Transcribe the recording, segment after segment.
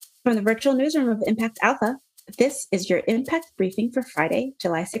From the virtual newsroom of Impact Alpha, this is your Impact Briefing for Friday,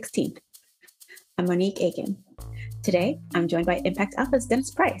 July 16th. I'm Monique Aiken. Today, I'm joined by Impact Alpha's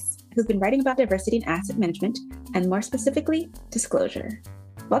Dennis Price, who's been writing about diversity in asset management, and more specifically, disclosure.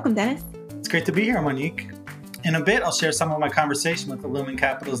 Welcome, Dennis. It's great to be here, Monique. In a bit, I'll share some of my conversation with Illumin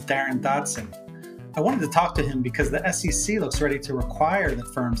Capital's Darren Dodson. I wanted to talk to him because the SEC looks ready to require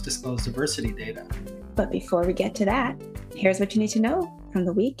that firms disclose diversity data. But before we get to that, here's what you need to know from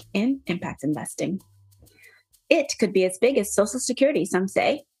the week in impact investing. It could be as big as Social Security, some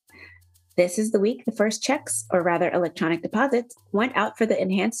say. This is the week the first checks, or rather electronic deposits, went out for the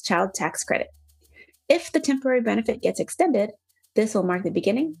enhanced child tax credit. If the temporary benefit gets extended, this will mark the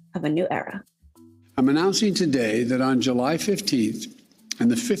beginning of a new era. I'm announcing today that on July 15th and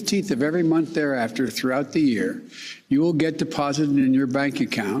the 15th of every month thereafter throughout the year, you will get deposited in your bank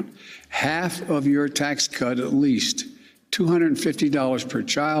account half of your tax cut, at least $250 per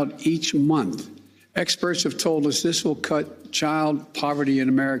child each month. Experts have told us this will cut child poverty in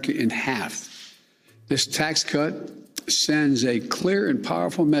America in half. This tax cut sends a clear and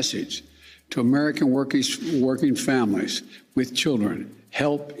powerful message to American working families with children.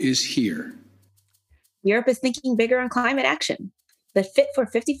 Help is here. Europe is thinking bigger on climate action. The Fit for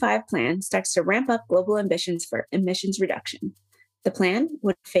 55 plan starts to ramp up global ambitions for emissions reduction. The plan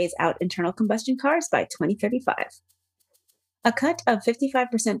would phase out internal combustion cars by 2035. A cut of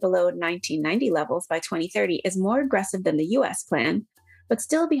 55% below 1990 levels by 2030 is more aggressive than the US plan, but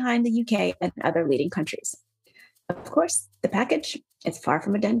still behind the UK and other leading countries. Of course, the package is far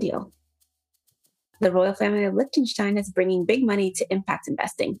from a done deal. The royal family of Liechtenstein is bringing big money to impact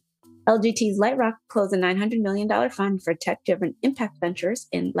investing. LGT's Lightrock closed a $900 million fund for tech-driven impact ventures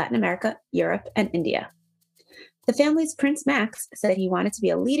in Latin America, Europe, and India. The family's Prince Max said he wanted to be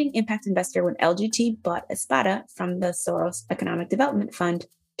a leading impact investor when LGT bought Espada from the Soros Economic Development Fund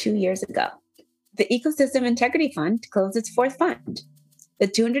 2 years ago. The Ecosystem Integrity Fund closed its fourth fund. The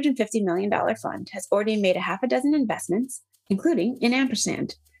 $250 million fund has already made a half a dozen investments, including in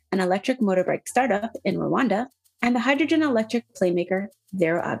Ampersand, an electric motorbike startup in Rwanda, and the hydrogen electric playmaker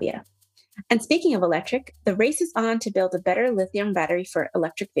ZeroAvia. And speaking of electric, the race is on to build a better lithium battery for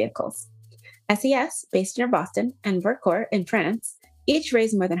electric vehicles. SES, based near Boston, and Verkor in France, each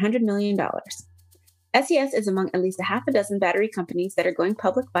raised more than $100 million. SES is among at least a half a dozen battery companies that are going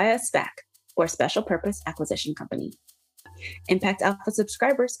public via a SPAC, or Special Purpose Acquisition Company. Impact Alpha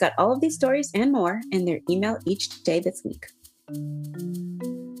subscribers got all of these stories and more in their email each day this week.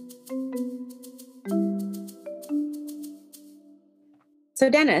 So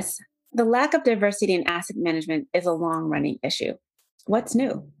Dennis, the lack of diversity in asset management is a long-running issue. What's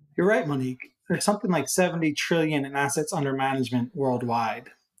new? You're right, Monique. There's something like 70 trillion in assets under management worldwide.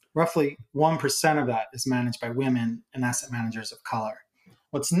 Roughly 1% of that is managed by women and asset managers of color.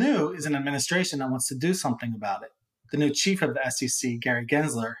 What's new is an administration that wants to do something about it. The new chief of the SEC, Gary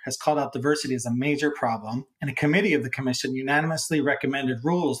Gensler, has called out diversity as a major problem, and a committee of the commission unanimously recommended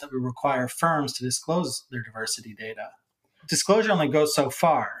rules that would require firms to disclose their diversity data. Disclosure only goes so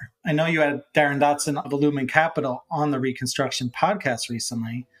far. I know you had Darren Dodson of Illumin Capital on the Reconstruction podcast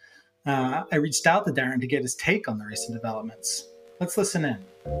recently. I reached out to Darren to get his take on the recent developments. Let's listen in.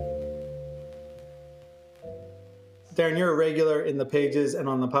 Darren, you're a regular in the pages and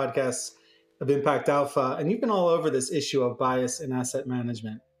on the podcasts of Impact Alpha, and you've been all over this issue of bias in asset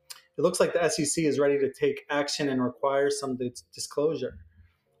management. It looks like the SEC is ready to take action and require some disclosure.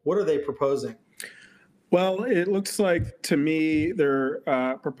 What are they proposing? Well, it looks like to me they're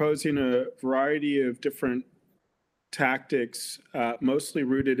proposing a variety of different tactics, mostly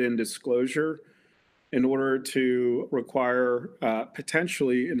rooted in disclosure, in order to require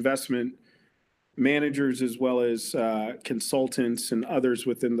potentially investment managers as well as consultants and others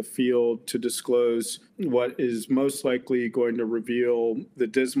within the field to disclose what is most likely going to reveal the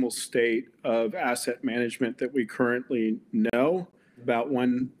dismal state of asset management that we currently know. About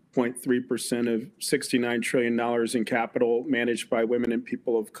 1.3% of $69 trillion in capital managed by women and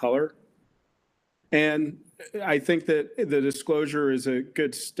people of color. And I think that the disclosure is a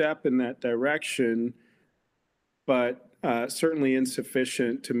good step in that direction, but certainly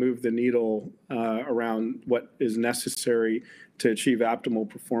insufficient to move the needle around what is necessary to achieve optimal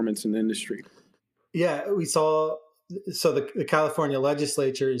performance in the industry. Yeah, we saw, so the California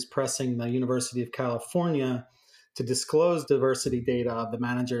legislature is pressing the University of California to disclose diversity data of the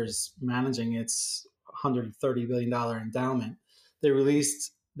managers managing its $130 billion endowment. They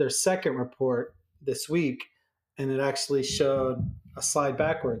released their second report this week, and it actually showed a slide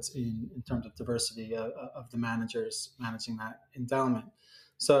backwards in terms of diversity of the managers managing that endowment.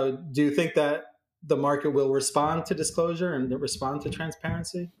 So do you think that the market will respond to disclosure and respond to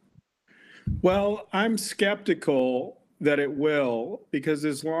transparency? Well, I'm skeptical that it will, because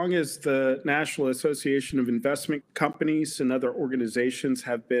as long as the National Association of Investment Companies and other organizations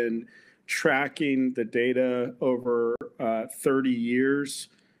have been tracking the data over 30 years,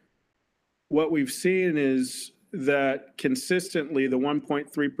 what we've seen is that consistently the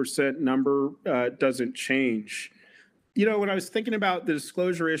 1.3% number doesn't change. You know, when I was thinking about the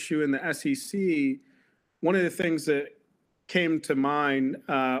disclosure issue in the SEC, one of the things that came to mind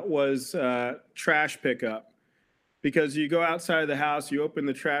was trash pickup. Because you go outside of the house, you open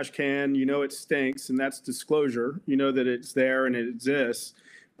the trash can, you know it stinks, and that's disclosure. You know that it's there and it exists.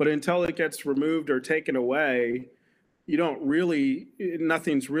 But until it gets removed or taken away, you don't really,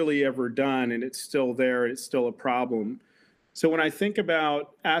 nothing's really ever done, and it's still there, it's still a problem. So when I think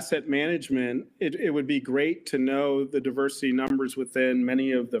about asset management, it would be great to know the diversity numbers within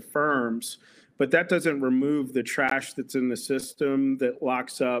many of the firms, but that doesn't remove the trash that's in the system that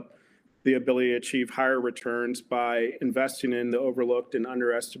locks up the ability to achieve higher returns by investing in the overlooked and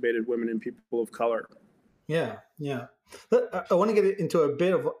underestimated women and people of color. Yeah, yeah. I want to get into a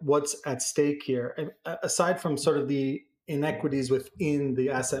bit of what's at stake here. And aside from sort of the inequities within the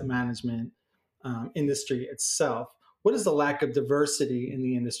asset management industry itself, what does the lack of diversity in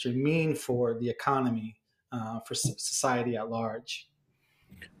the industry mean for the economy, for society at large?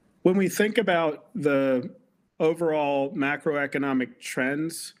 When we think about the overall macroeconomic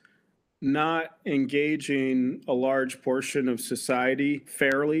trends, not engaging a large portion of society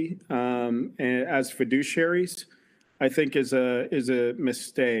fairly as fiduciaries, I think is a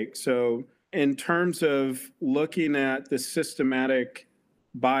mistake. So in terms of looking at the systematic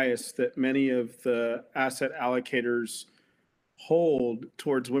bias that many of the asset allocators hold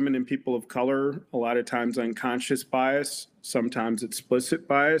towards women and people of color, a lot of times unconscious bias, sometimes explicit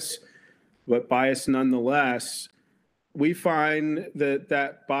bias, but bias nonetheless, we find that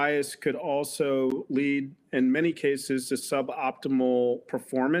that bias could also lead, in many cases, to suboptimal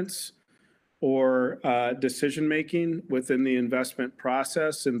performance or decision-making within the investment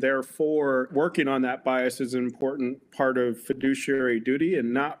process. And therefore, working on that bias is an important part of fiduciary duty,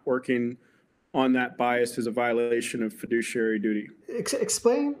 and not working on that bias is a violation of fiduciary duty.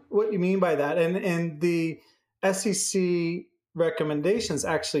 Explain what you mean by that. And the SEC recommendations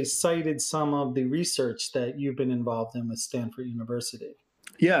actually cited some of the research that you've been involved in with Stanford University.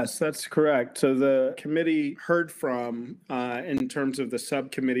 Yes, that's correct. So the committee heard from, in terms of the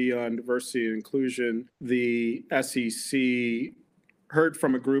subcommittee on diversity and inclusion, the SEC heard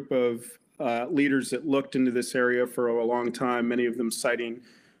from a group of leaders that looked into this area for a long time, many of them citing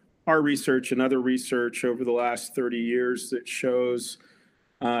our research and other research over the last 30 years that shows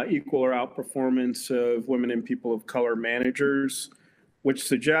equal or outperformance of women and people of color managers, which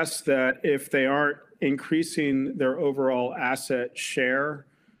suggests that if they aren't increasing their overall asset share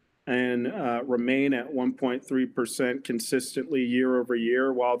and remain at 1.3% consistently year over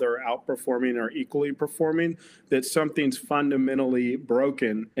year while they're outperforming or equally performing, that something's fundamentally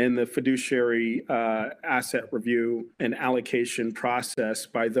broken in the fiduciary asset review and allocation process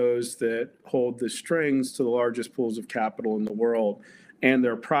by those that hold the strings to the largest pools of capital in the world. And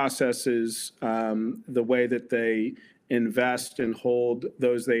their processes, the way that they invest and hold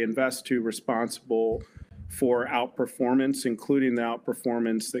those they invest to responsible for outperformance, including the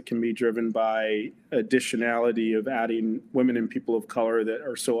outperformance that can be driven by additionality of adding women and people of color that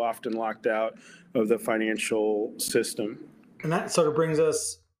are so often locked out of the financial system. And that sort of brings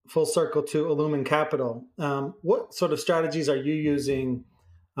us full circle to Illumin Capital. What sort of strategies are you using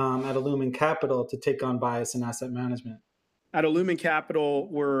at Illumin Capital to take on bias in asset management? At Illumin Capital,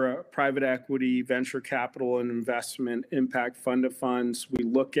 we're a private equity, venture capital, and investment impact fund of funds. We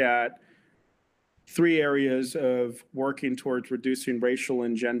look at three areas of working towards reducing racial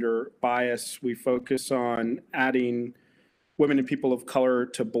and gender bias. We focus on adding women and people of color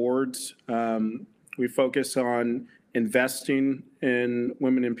to boards. We focus on investing in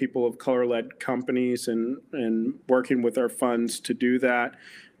women and people of color-led companies and working with our funds to do that,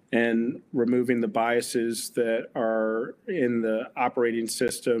 and removing the biases that are in the operating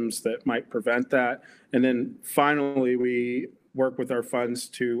systems that might prevent that. And then finally, we work with our funds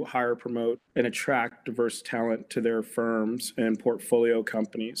to hire, promote, and attract diverse talent to their firms and portfolio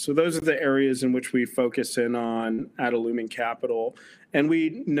companies. So those are the areas in which we focus in on at Illumin Capital. And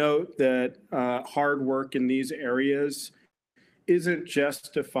we note that hard work in these areas isn't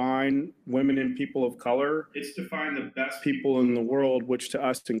just to find women and people of color, it's to find the best people in the world, which to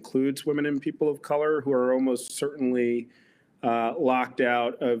us includes women and people of color who are almost certainly locked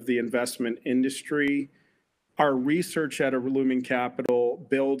out of the investment industry. Our research at Illumin Capital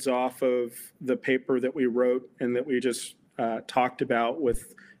builds off of the paper that we wrote and that we just talked about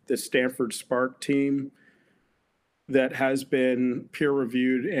with the Stanford Spark team that has been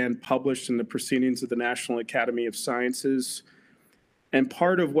peer-reviewed and published in the Proceedings of the National Academy of Sciences. And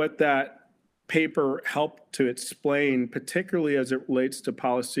part of what that paper helped to explain, particularly as it relates to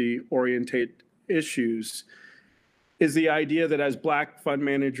policy-oriented issues, is the idea that as Black fund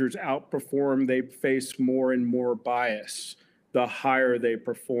managers outperform, they face more and more bias the higher they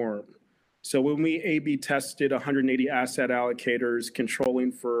perform. So when we A/B tested 180 asset allocators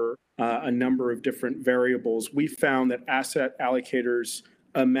controlling for a number of different variables, we found that asset allocators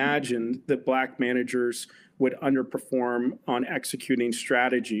imagined that Black managers would underperform on executing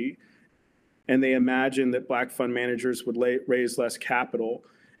strategy. And they imagined that Black fund managers would raise less capital.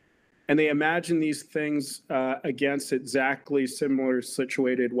 And they imagined these things against exactly similar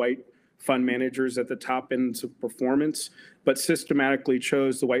situated white fund managers at the top ends of performance, but systematically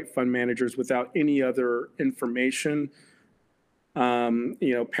chose the white fund managers without any other information,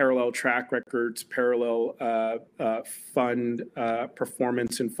 parallel track records, parallel fund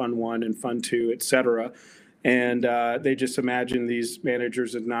performance in Fund 1 and Fund 2, et cetera. And they just imagined these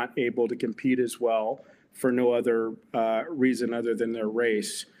managers are not able to compete as well for no other reason other than their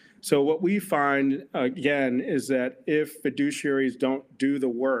race. So what we find, again, is that if fiduciaries don't do the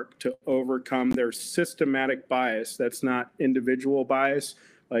work to overcome their systematic bias, that's not individual bias,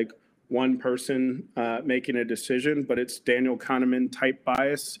 like one person making a decision, but it's Daniel Kahneman type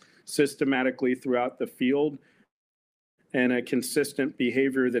bias systematically throughout the field, and a consistent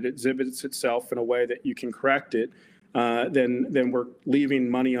behavior that exhibits itself in a way that you can correct it, then we're leaving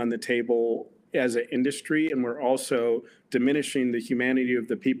money on the table as an industry, and we're also diminishing the humanity of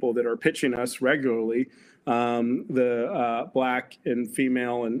the people that are pitching us regularly, the Black and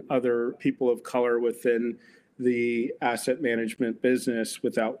female and other people of color within the asset management business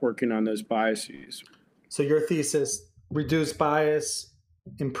without working on those biases. So your thesis, reduce bias,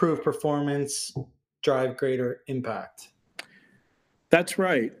 improve performance, drive greater impact. That's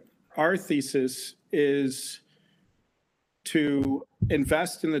right. Our thesis is to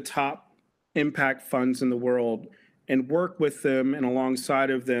invest in the top impact funds in the world and work with them and alongside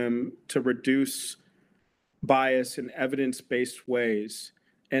of them to reduce bias in evidence-based ways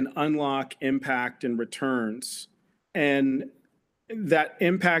and unlock impact and returns. And that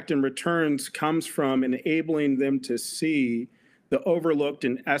impact and returns comes from enabling them to see the overlooked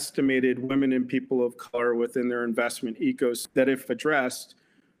and estimated women and people of color within their investment ecosystem that, if addressed,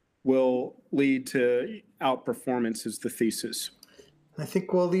 will lead to outperformance is the thesis. I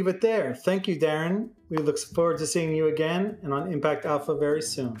think we'll leave it there. Thank you, Darren. We look forward to seeing you again and on Impact Alpha very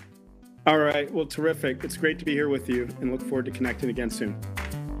soon. All right. Well, terrific. It's great to be here with you and look forward to connecting again soon.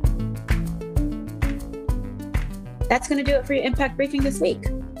 That's going to do it for your Impact Briefing this week.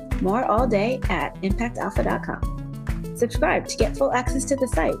 More all day at impactalpha.com. Subscribe to get full access to the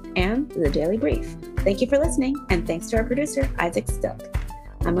site and the daily brief. Thank you for listening, and thanks to our producer, Isaac Stilk.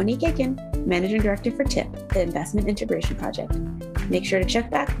 I'm Monique Aiken, Managing Director for TIP, the Investment Integration Project. Make sure to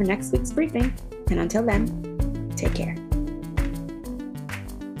check back for next week's briefing, and until then, take care.